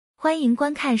欢迎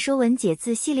观看《说文解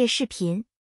字》系列视频。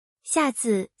夏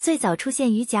字最早出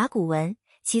现于甲骨文，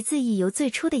其字义由最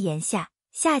初的炎夏，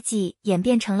夏季演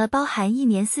变成了包含一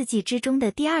年四季之中的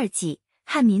第二季，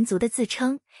汉民族的自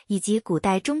称，以及古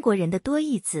代中国人的多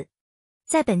义字。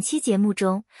在本期节目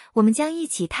中，我们将一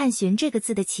起探寻这个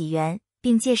字的起源，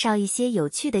并介绍一些有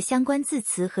趣的相关字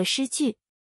词和诗句。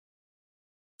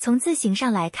从字形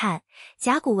上来看，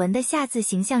甲骨文的夏字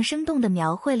形象生动地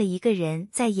描绘了一个人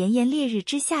在炎炎烈日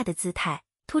之下的姿态，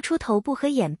突出头部和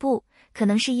眼部，可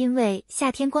能是因为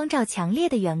夏天光照强烈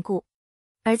的缘故。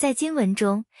而在今文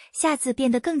中，夏字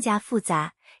变得更加复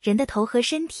杂，人的头和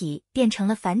身体变成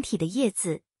了繁体的叶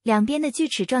字，两边的锯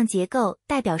齿状结构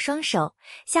代表双手，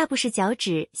下部是脚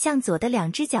趾向左的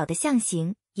两只脚的象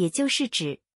形，也就是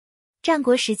指。战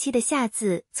国时期的夏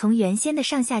字从原先的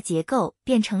上下结构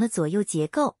变成了左右结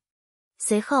构。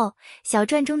随后，小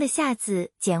篆中的夏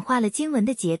字简化了今文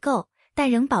的结构，但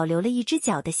仍保留了一只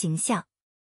脚的形象。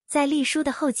在隶书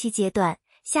的后期阶段，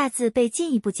夏字被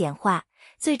进一步简化，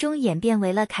最终演变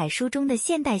为了楷书中的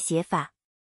现代写法。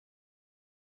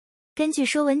根据《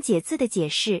说文解字》的解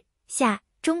释，夏，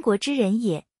中国之人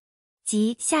也。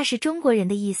即夏是中国人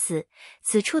的意思，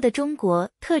此处的中国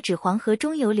特指黄河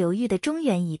中游流域的中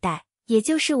原一带，也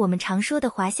就是我们常说的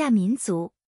华夏民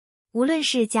族。无论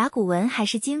是甲骨文还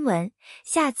是今文，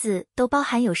夏字都包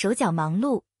含有手脚忙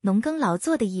碌、农耕劳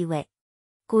作的意味。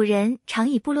古人常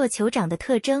以部落酋长的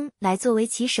特征来作为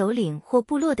其首领或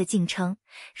部落的敬称，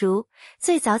如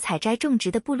最早采摘种植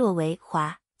的部落为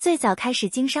华，最早开始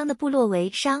经商的部落为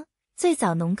商，最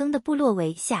早农耕的部落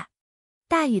为夏。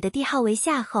大禹的帝号为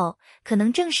夏后，可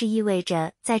能正是意味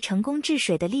着在成功治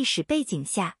水的历史背景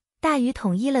下，大禹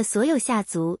统一了所有夏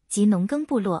族及农耕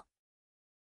部落。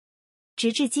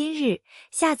直至今日，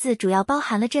夏字主要包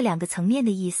含了这两个层面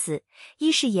的意思，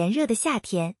一是炎热的夏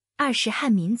天，二是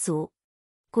汉民族。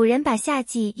古人把夏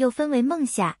季又分为孟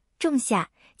夏、仲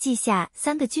夏、季夏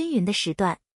三个均匀的时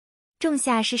段。仲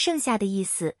夏是盛夏的意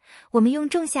思，我们用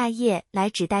仲夏夜来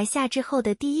指代夏至后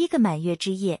的第一个满月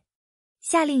之夜。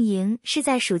夏令营是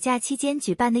在暑假期间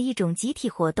举办的一种集体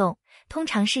活动，通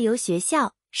常是由学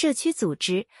校、社区组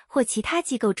织或其他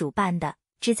机构主办的，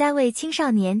旨在为青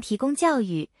少年提供教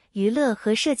育、娱乐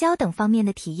和社交等方面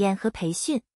的体验和培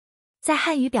训。在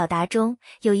汉语表达中，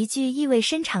有一句意味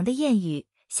深长的谚语：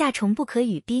夏虫不可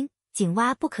语冰，井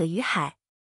蛙不可语海。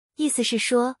意思是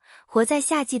说，活在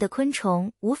夏季的昆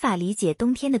虫无法理解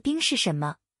冬天的冰是什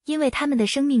么，因为它们的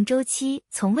生命周期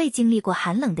从未经历过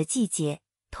寒冷的季节。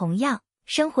同样，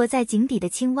生活在井底的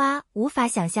青蛙无法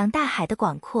想象大海的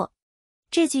广阔。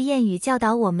这句谚语教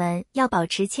导我们要保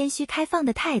持谦虚开放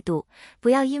的态度，不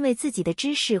要因为自己的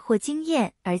知识或经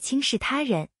验而轻视他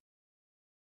人。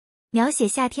描写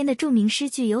夏天的著名诗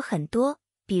句有很多，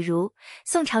比如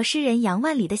宋朝诗人杨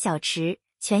万里的小池，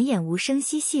泉眼无声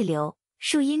惜细流，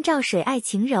树阴照水爱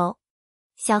晴柔。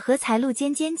小荷才露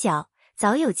尖尖角，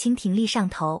早有蜻蜓立上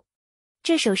头。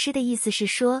这首诗的意思是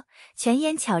说，泉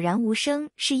眼悄然无声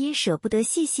是因舍不得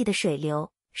细细的水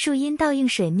流，树阴倒映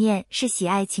水面是喜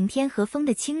爱晴天和风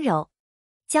的轻柔。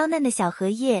娇嫩的小荷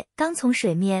叶刚从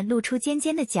水面露出尖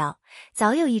尖的角，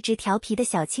早有一只调皮的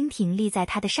小蜻蜓立在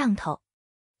它的上头。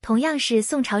同样是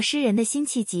宋朝诗人的辛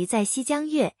弃疾在《西江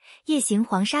月·夜行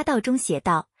黄沙道》中写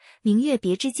道：明月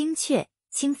别枝惊鹊，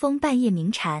清风半夜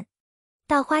鸣蝉。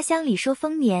到花香里说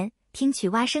丰年，听取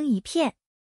蛙声一片。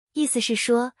意思是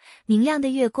说，明亮的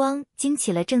月光惊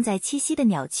起了正在栖息的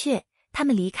鸟雀，它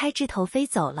们离开枝头飞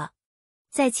走了。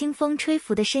在清风吹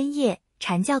拂的深夜，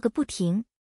蝉叫个不停。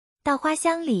到花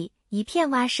香里，一片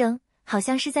蛙声，好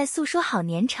像是在诉说好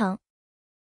年成。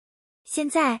现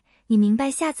在你明白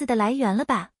夏字的来源了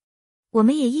吧？我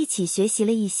们也一起学习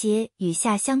了一些与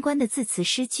夏相关的字词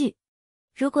诗句。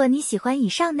如果你喜欢以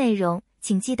上内容，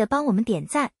请记得帮我们点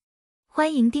赞。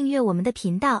欢迎订阅我们的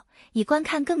频道，以观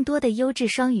看更多的优质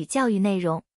双语教育内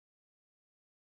容。